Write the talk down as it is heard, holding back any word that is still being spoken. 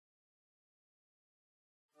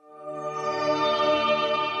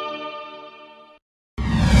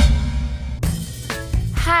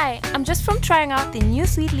just from trying out the new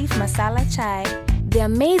SweetLeaf Masala Chai, the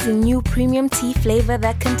amazing new premium tea flavor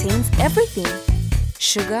that contains everything: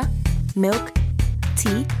 sugar, milk,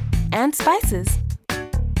 tea, and spices.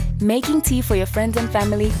 Making tea for your friends and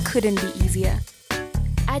family couldn't be easier.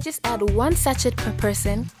 I just add 1 sachet per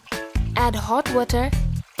person, add hot water,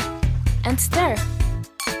 and stir.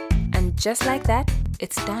 And just like that,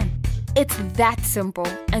 it's done. It's that simple,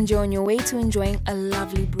 and you're on your way to enjoying a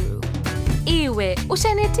lovely brew. Iwe,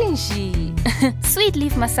 ushanetinshi.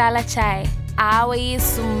 SweetLeaf Masala Chai. Awe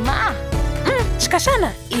suma.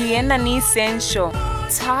 Chikashana. Iena ni essential.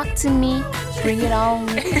 Talk to me. Bring it on.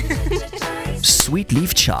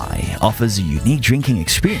 SweetLeaf Chai offers a unique drinking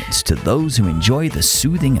experience to those who enjoy the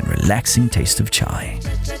soothing and relaxing taste of chai.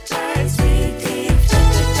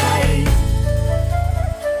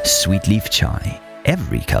 SweetLeaf Chai.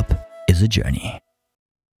 Every cup is a journey.